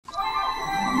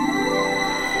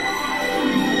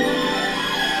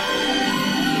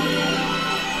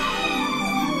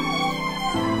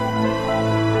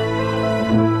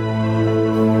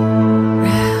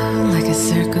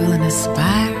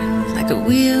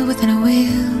wheel within a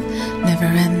wheel, never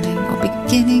ending or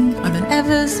beginning on an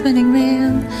ever-spinning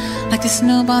reel. Like a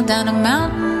snowball down a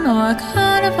mountain or a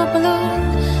carnival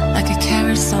balloon. Like a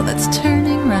carousel that's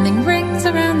turning, running rings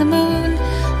around the moon.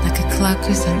 Like a clock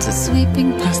whose hands are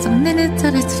sweeping past the minutes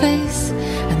of its face.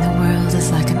 And the world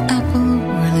is like an apple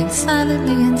whirling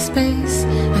silently in space.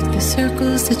 Like the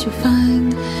circles that you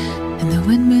find in the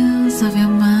windmills of your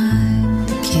mind.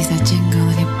 Keys that jingle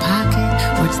in your pocket,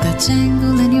 words that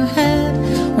jangle in your head.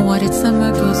 Why did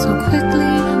summer go so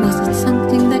quickly? Was it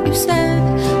something that you said?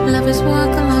 Lovers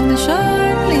walk along the shore,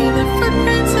 leave their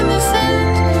footprints in the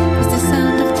sand. Was the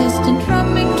sound of distant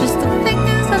drumming just the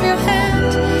fingers of your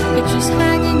hand? Pictures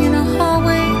hanging in a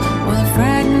hallway, or the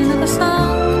fragment of a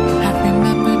song. Half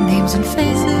remembered names and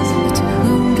faces, but to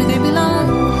whom do they belong?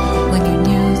 When you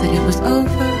knew that it was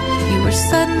over, you were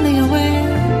suddenly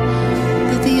aware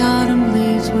that the autumn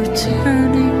leaves were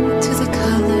turning to the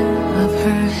color of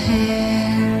her hair.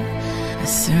 A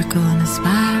circle and a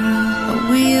spiral, a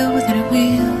wheel within a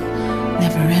wheel,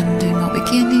 never ending or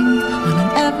beginning on an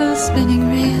ever-spinning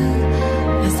reel.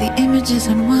 As the images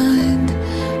unwind,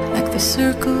 like the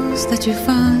circles that you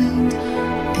find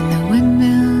in the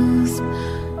windmills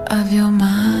of your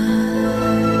mind.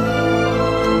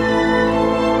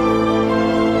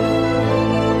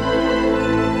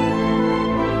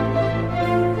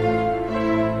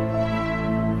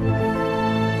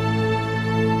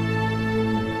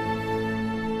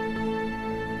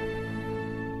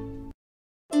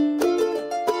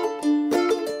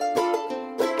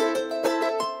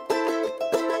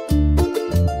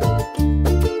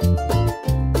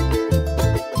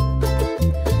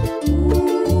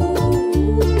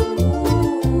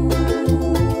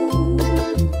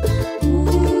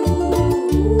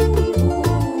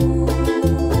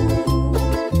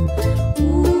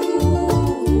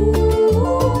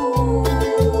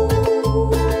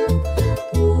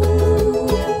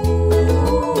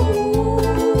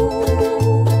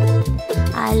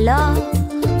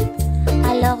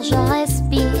 Alors je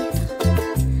respire,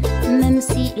 même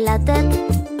si la tête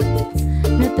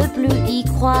ne peut plus y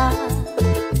croire.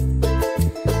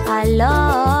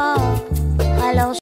 Alors